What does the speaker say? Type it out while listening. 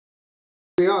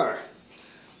We are.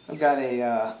 I've got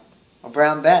a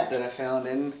brown bat that I found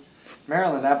in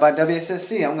Maryland out by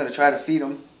WSSC. I'm going to try to feed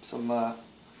him some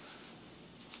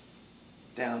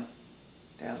down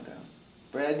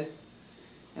bread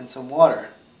and some water,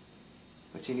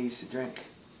 which he needs to drink.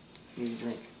 He needs to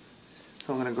drink.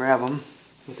 So I'm going to grab him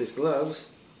with his gloves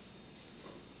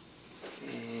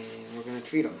and we're going to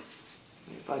treat him.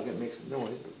 He's probably going to make some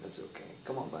noise, but that's okay.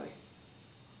 Come on, buddy.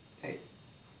 Hey,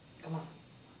 come on.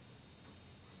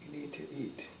 You need to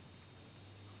eat.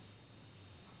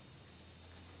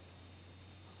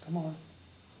 Come on.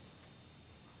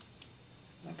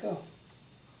 Let go.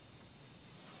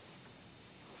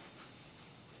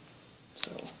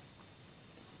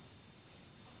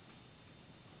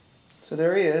 So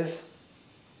there he is.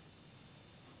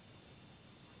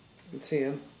 You can see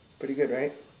him. Pretty good,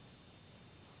 right?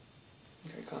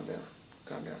 Okay, calm down.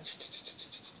 Calm down.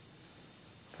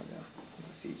 Calm down. I'm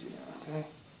going to feed you now, okay?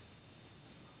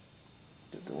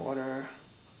 Dip the water.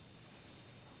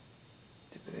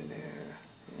 Dip it in there.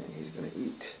 And he's going to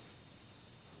eat.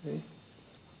 Ready?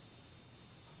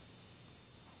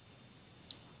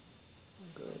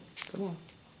 Good. Come on.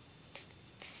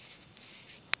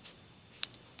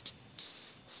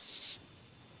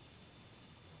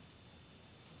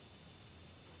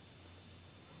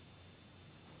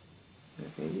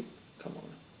 Eat? Come on.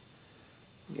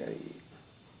 You gotta eat.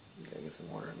 You gotta get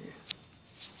some water in you.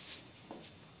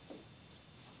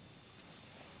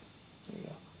 There you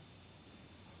go.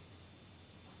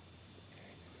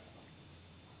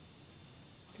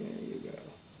 There you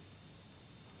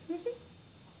go.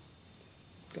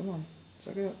 Come on.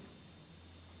 Suck it up.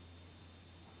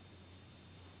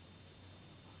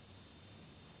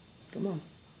 Come on.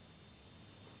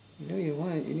 You know you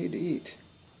want it. You need to eat.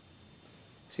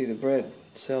 See, the bread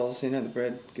cells, the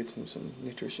bread gets him some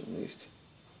nutrition at least.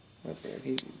 Right there.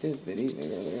 He's been eating it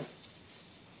earlier.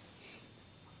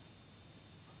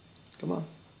 Come on.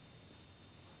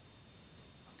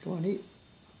 Come on, eat.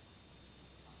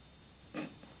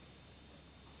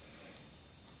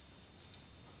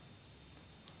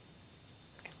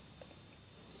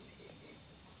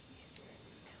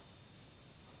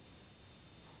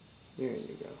 There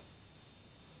you go.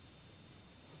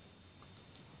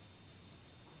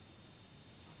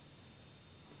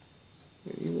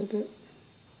 Maybe a little bit.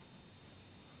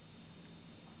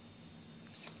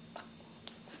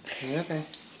 Okay.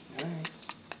 All right.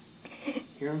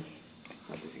 Hear him?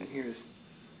 How does he can hear us?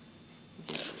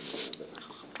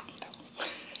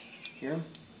 Hear him?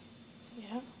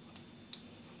 Yeah.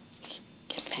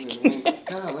 Get back in there.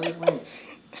 No, look at his wings.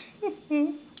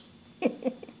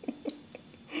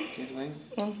 His wings?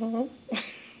 Mm-hmm.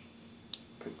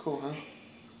 Pretty cool, huh?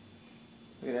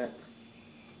 Look at that.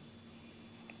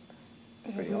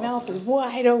 His Awesome, mouth is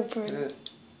wide open. Look at this.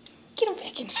 Get him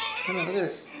back in. Come on, look at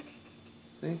this.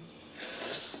 See?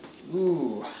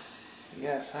 Ooh.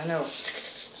 Yes, I know.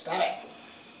 Stop it.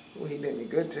 Ooh, he bit me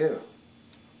good too.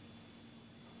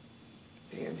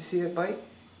 Damn, did you see that bite?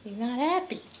 He's not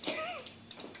happy.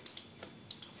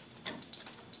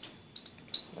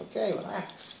 Okay,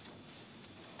 relax.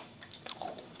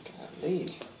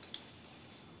 Golly.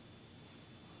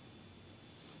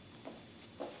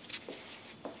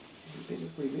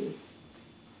 Pretty big.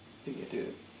 Didn't get through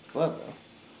the glove though.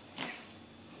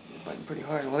 He's biting pretty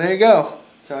hard. Well, there you go.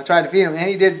 So I tried to feed him, and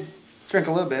he did drink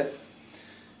a little bit.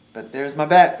 But there's my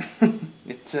bat.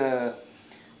 It's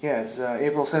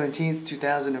April 17th,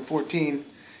 2014,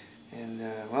 and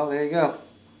well, there you go.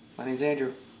 My name's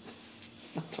Andrew.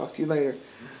 I'll talk to you later.